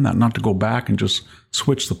evolve beyond that, not to go back and just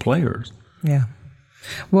switch the players. Yeah.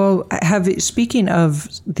 Well, speaking of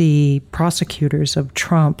the prosecutors of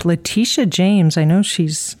Trump, Letitia James, I know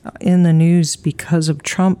she's in the news because of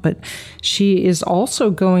Trump, but she is also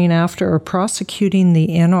going after or prosecuting the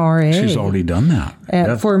NRA. She's already done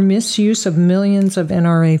that. For misuse of millions of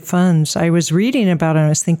NRA funds. I was reading about it and I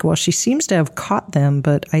was thinking, well, she seems to have caught them,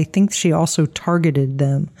 but I think she also targeted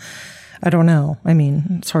them. I don't know. I mean,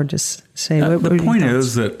 it's hard to say. The point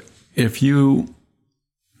is that if you...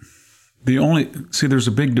 there's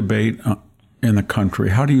a big debate in the country.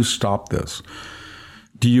 How do you stop this?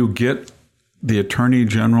 Do you get the Attorney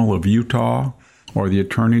General of Utah or the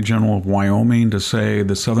Attorney General of Wyoming to say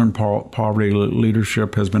the Southern Poverty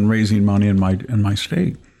leadership has been raising money in my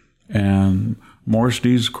state, and Morris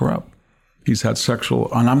D's corrupt? He's had sexual,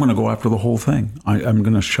 and I'm going to go after the whole thing. I'm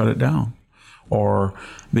going to shut it down. Or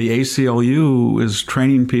the ACLU is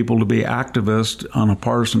training people to be activists on a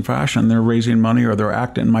partisan fashion. They're raising money or they're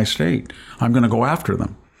acting in my state. I'm going to go after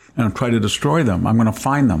them. and try to destroy them. I'm going to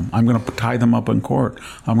find them. I'm going to tie them up in court.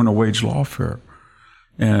 I'm going to wage lawfare.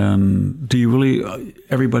 And do you really,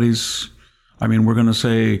 we're going to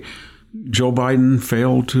say Joe Biden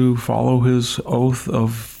failed to follow his oath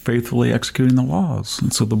of faithfully executing the laws.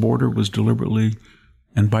 And so the border was deliberately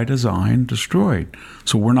and by design destroyed.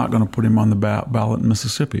 So we're not going to put him on the ballot in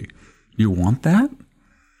Mississippi. You want that?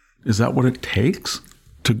 Is that what it takes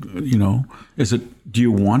to, do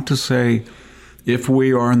you want to say, if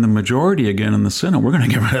we are in the majority again in the Senate, we're going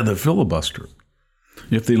to get rid of the filibuster.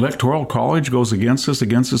 If the Electoral College goes against us,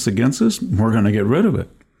 we're going to get rid of it.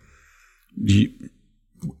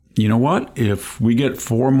 You know what? If we get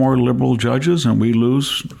 4 more liberal judges and we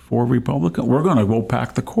lose 4 Republican, we're going to go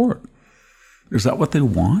pack the court. Is that what they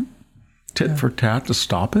want? Tit for tat to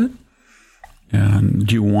stop it? And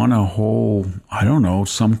do you want a whole,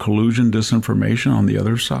 some collusion, disinformation on the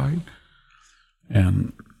other side?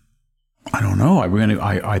 And I don't know.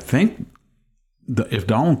 I think if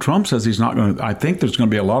Donald Trump says he's not going to, I think there's going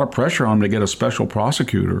to be a lot of pressure on him to get a special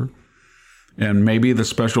prosecutor. And maybe the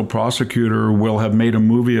special prosecutor will have made a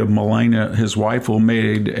movie of Melania. His wife will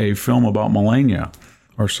made a film about Melania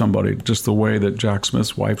or somebody, just the way that Jack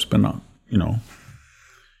Smith's wife's been,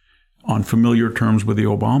 on familiar terms with the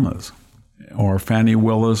Obamas. Or Fannie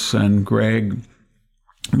Willis and Greg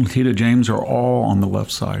and Letitia James are all on the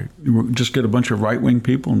left side. You just get a bunch of right-wing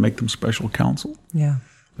people and make them special counsel? Yeah.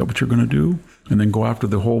 Is that what you're going to do? And then go after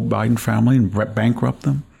the whole Biden family and bankrupt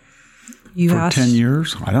them? For 10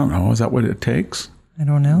 years? I don't know. Is that what it takes? I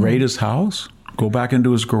don't know. Raid his house? Go back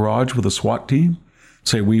into his garage with a SWAT team?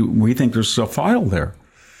 Say, we think there's a file there.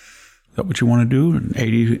 Is that what you want to do? And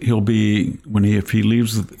if he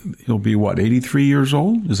leaves, he'll be 83 years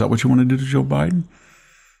old? Is that what you want to do to Joe Biden?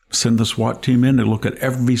 Send the SWAT team in to look at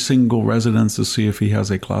every single residence to see if he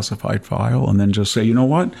has a classified file, and then just say, you know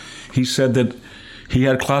what? He said that he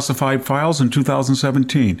had classified files in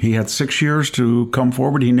 2017. He had 6 years to come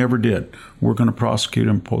forward. He never did. We're going to prosecute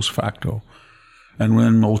him post facto. And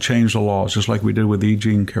then we'll change the laws, just like we did with E.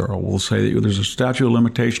 Jean Carroll. We'll say that there's a statute of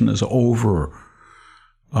limitation is over.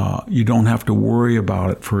 You don't have to worry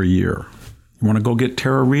about it for a year. You want to go get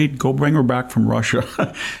Tara Reid? Go bring her back from Russia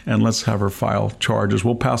and let's have her file charges.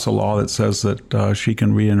 We'll pass a law that says that she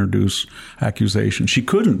can reintroduce accusations. She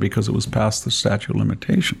couldn't because it was past the statute of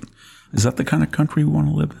limitation. Is that the kind of country we want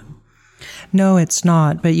to live in? No, it's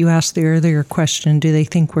not. But you asked the earlier question, do they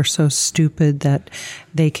think we're so stupid that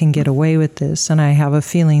they can get away with this? And I have a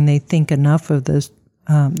feeling they think enough of this.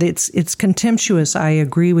 It's contemptuous. I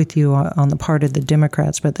agree with you on the part of the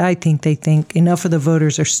Democrats, but I think they think enough of the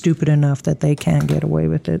voters are stupid enough that they can get away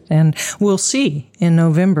with it. And we'll see in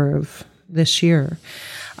November of this year.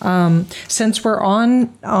 Since we're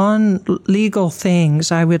on legal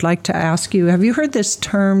things, I would like to ask you, have you heard this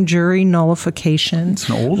term jury nullification? It's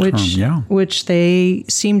an old term, yeah. Which they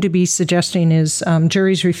seem to be suggesting is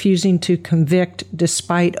juries refusing to convict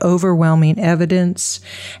despite overwhelming evidence.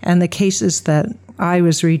 And the cases that I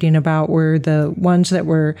was reading about were the ones that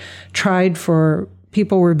were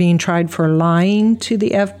people were being tried for lying to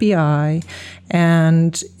the FBI,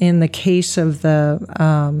 and in the case of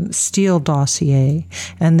the Steele dossier,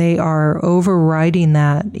 and they are overriding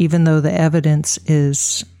that, even though the evidence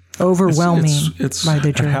is overwhelming by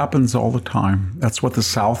the jury. It happens all the time. That's what the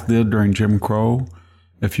South did during Jim Crow.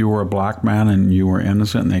 If you were a black man and you were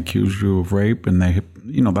innocent and they accused you of rape, and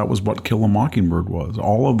that was what Kill a Mockingbird was.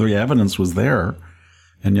 All of the evidence was there,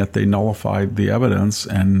 and yet they nullified the evidence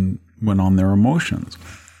and went on their emotions.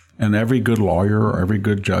 And every good lawyer or every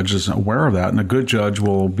good judge is aware of that, and a good judge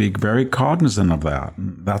will be very cognizant of that.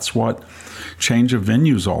 And that's what change of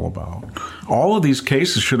venue is all about. All of these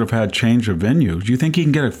cases should have had change of venue. Do you think you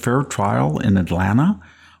can get a fair trial in Atlanta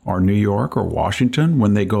or New York or Washington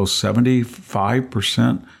when they go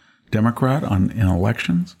 75% Democrat in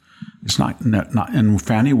elections? It's not, and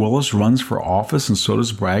Fannie Willis runs for office, and so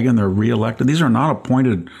does Bragg, and they're reelected. These are not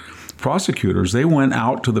appointed prosecutors. They went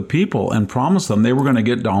out to the people and promised them they were going to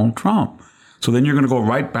get Donald Trump. So then you're going to go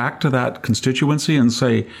right back to that constituency and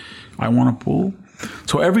say, I want a pool.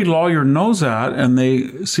 So every lawyer knows that, and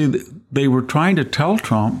they were trying to tell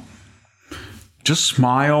Trump, just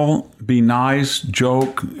smile, be nice,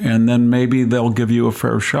 joke, and then maybe they'll give you a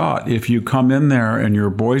fair shot. If you come in there and you're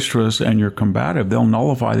boisterous and you're combative, they'll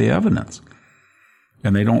nullify the evidence.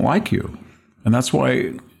 And they don't like you. And that's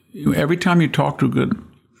why every time you talk to a good...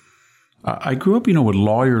 I grew up, with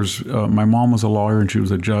lawyers. My mom was a lawyer and she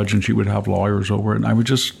was a judge, and she would have lawyers over. And I would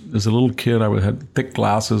just, as a little kid, had thick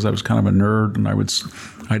glasses. I was kind of a nerd, and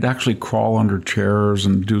I'd actually crawl under chairs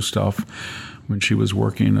and do stuff when she was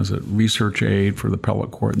working as a research aide for the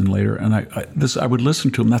appellate court and then later. And I would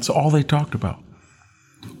listen to them. That's all they talked about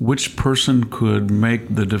which person could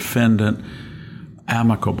make the defendant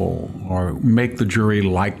amicable or make the jury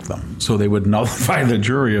like them, so they would nullify the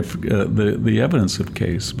jury if the evidence of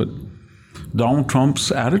case. But Donald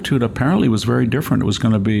Trump's attitude apparently was very different. It was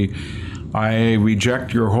going to be, I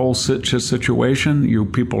reject your whole situation. You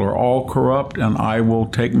people are all corrupt, and I will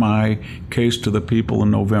take my case to the people in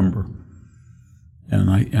November.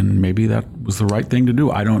 And maybe that was the right thing to do.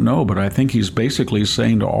 I don't know, but I think he's basically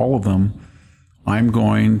saying to all of them, I'm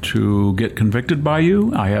going to get convicted by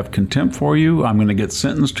you. I have contempt for you. I'm going to get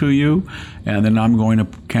sentenced to you. And then I'm going to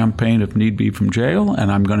campaign, if need be, from jail.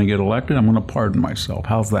 And I'm going to get elected. I'm going to pardon myself.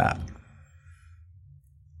 How's that?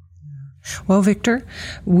 Well, Victor,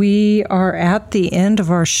 we are at the end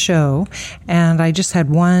of our show, and I just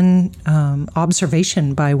had one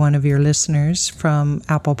observation by one of your listeners from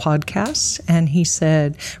Apple Podcasts, and he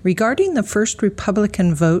said, regarding the first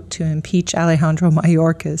Republican vote to impeach Alejandro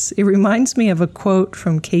Mayorkas, it reminds me of a quote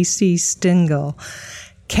from Casey Stengel.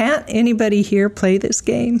 Can't anybody here play this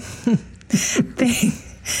game?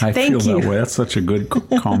 I feel that way. That's such a good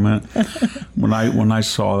comment. When I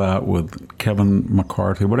saw that with Kevin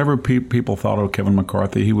McCarthy, whatever people thought of Kevin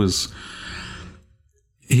McCarthy, he was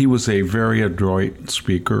a very adroit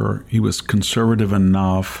speaker. He was conservative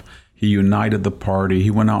enough. He united the party.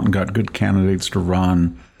 He went out and got good candidates to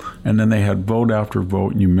run. And then they had vote after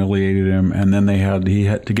vote and humiliated him. And then he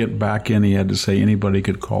had to get back in. He had to say anybody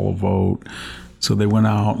could call a vote. So they went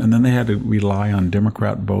out, and then they had to rely on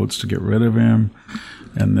Democrat votes to get rid of him.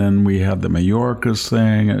 And then we had the Mayorkas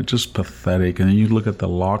thing. It's just pathetic. And then you look at the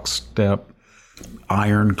lockstep,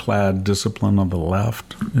 ironclad discipline of the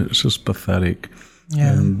left. It's just pathetic.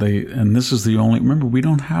 Yeah. And this is the only, remember, we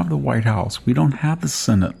don't have the White House. We don't have the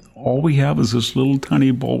Senate. All we have is this little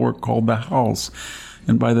tiny bulwark called the House.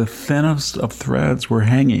 And by the thinnest of threads, we're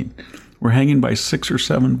hanging. We're hanging by 6 or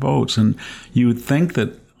 7 votes. And you would think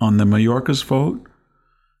that on the Mayorkas vote,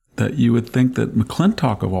 that you would think that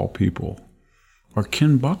McClintock, of all people, or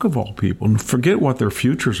Ken Buck, of all people, and forget what their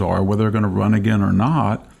futures are, whether they're going to run again or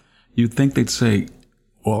not, you'd think they'd say,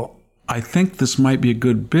 well, I think this might be a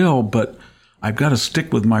good bill, but I've got to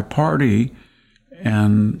stick with my party.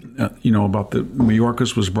 And, about the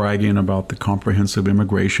Mayorkas was bragging about the comprehensive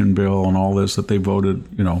immigration bill and all this that they voted,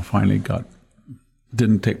 finally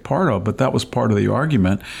didn't take part of, but that was part of the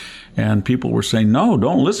argument. And people were saying, no,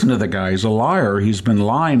 don't listen to the guy. He's a liar. He's been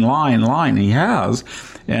lying. He has.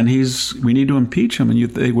 And we need to impeach him. And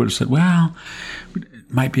they would have said, well,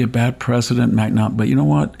 it might be a bad precedent, might not. But you know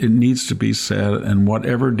what? It needs to be said. And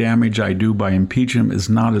whatever damage I do by impeaching him is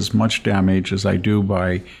not as much damage as I do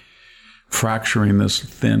by fracturing this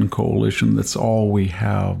thin coalition. That's all we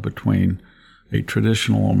have between a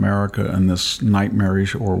traditional America and this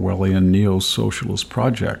nightmarish Orwellian neo-socialist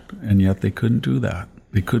project. And yet they couldn't do that.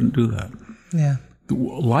 They couldn't do that. Yeah.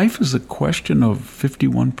 Life is a question of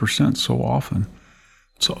 51% so often.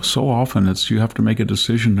 So often you have to make a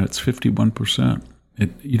decision that's 51%.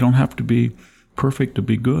 You don't have to be perfect to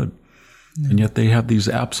be good. No. And yet they have these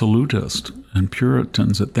absolutists and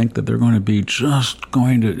Puritans that think that they're going to be just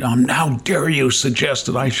going to, how dare you suggest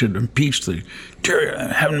that I should impeach the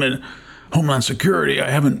haven't been Homeland Security.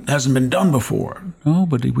 Hasn't been done before. No,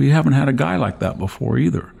 but we haven't had a guy like that before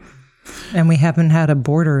either. And we haven't had a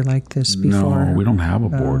border like this before. No, we don't have a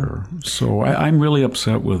border. So I'm really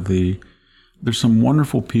upset with there's some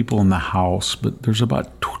wonderful people in the House, but there's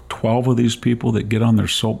about 12 of these people that get on their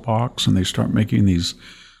soapbox and they start making these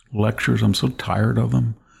lectures. I'm so tired of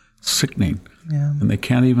them. Sickening. Yeah. And they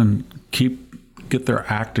can't even get their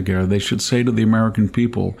act together. They should say to the American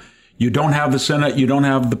people, you don't have the Senate, you don't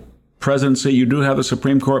have the presidency, you do have the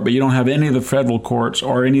Supreme Court, but you don't have any of the federal courts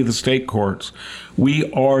or any of the state courts.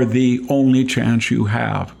 We are the only chance you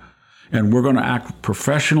have. And we're going to act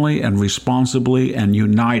professionally and responsibly and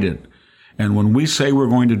united. And when we say we're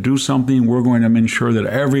going to do something, we're going to ensure that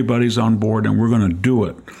everybody's on board and we're going to do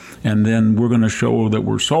it. And then we're going to show that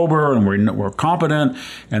we're sober and we're competent.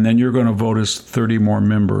 And then you're going to vote us 30 more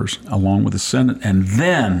members along with the Senate. And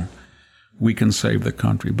then we can save the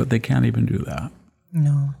country. But they can't even do that.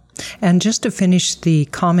 No. And just to finish the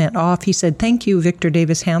comment off, he said, thank you, Victor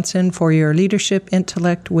Davis Hanson, for your leadership,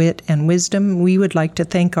 intellect, wit, and wisdom. We would like to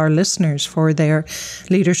thank our listeners for their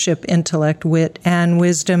leadership, intellect, wit, and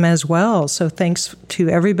wisdom as well. So thanks to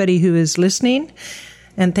everybody who is listening.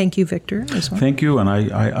 And thank you, Victor, as well. Thank you. And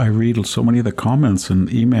I read so many of the comments and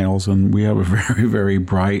emails, and we have a very, very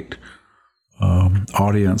bright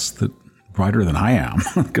audience, that brighter than I am,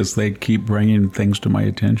 because they keep bringing things to my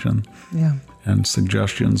attention. Yeah. and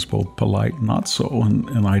suggestions, both polite and not so,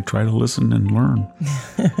 and I try to listen and learn.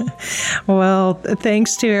 Well,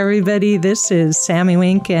 thanks to everybody. This is Sammy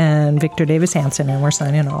Wink and Victor Davis Hanson, and we're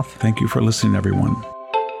signing off. Thank you for listening, everyone.